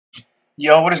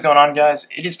Yo, what is going on, guys?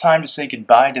 It is time to say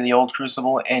goodbye to the old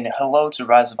Crucible and hello to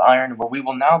Rise of Iron, where we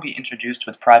will now be introduced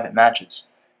with private matches.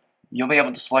 You'll be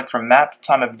able to select from map,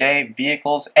 time of day,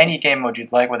 vehicles, any game mode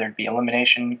you'd like, whether it be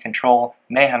Elimination, Control,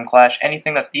 Mayhem, Clash,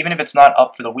 anything that's, even if it's not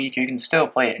up for the week, you can still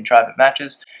play it in private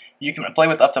matches. You can play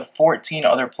with up to 14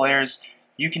 other players.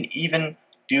 You can even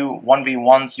do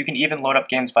 1v1s. You can even load up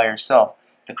games by yourself.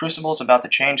 The Crucible is about to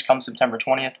change come September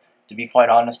 20th. To be quite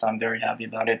honest, I'm very happy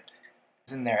about it.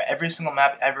 In there. Every single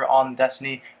map ever on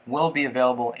Destiny will be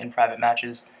available in private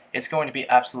matches. It's going to be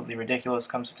absolutely ridiculous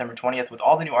come September 20th with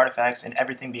all the new artifacts and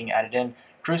everything being added in.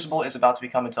 Crucible is about to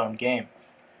become its own game.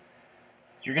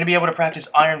 You're going to be able to practice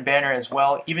Iron Banner as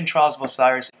well, even Trials of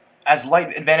Osiris, as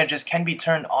light advantages can be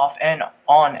turned off and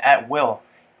on at will.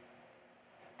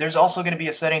 There's also going to be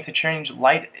a setting to change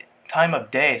light time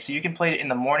of day, so you can play it in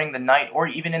the morning, the night, or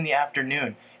even in the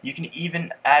afternoon. You can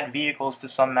even add vehicles to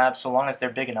some maps so long as they're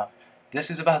big enough. This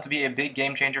is about to be a big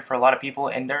game changer for a lot of people,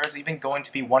 and there is even going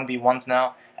to be 1v1s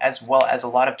now, as well as a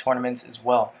lot of tournaments as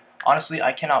well. Honestly,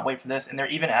 I cannot wait for this, and they're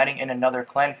even adding in another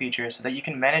clan feature so that you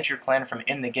can manage your clan from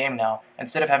in the game now,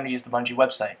 instead of having to use the Bungie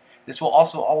website. This will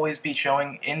also always be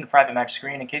showing in the private match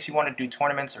screen in case you want to do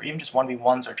tournaments or even just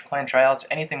 1v1s or clan tryouts or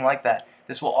anything like that.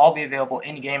 This will all be available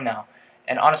in-game now.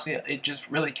 And honestly, it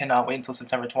just really cannot wait until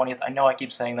September 20th. I know I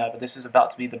keep saying that, but this is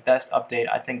about to be the best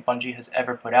update I think Bungie has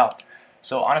ever put out.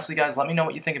 So honestly, guys, let me know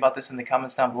what you think about this in the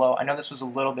comments down below. I know this was a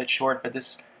little bit short, but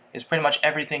this is pretty much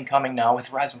everything coming now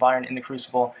with Rise of Iron in the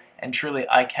Crucible, and truly,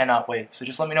 I cannot wait. So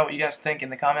just let me know what you guys think in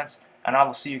the comments, and I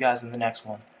will see you guys in the next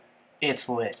one. It's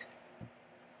lit.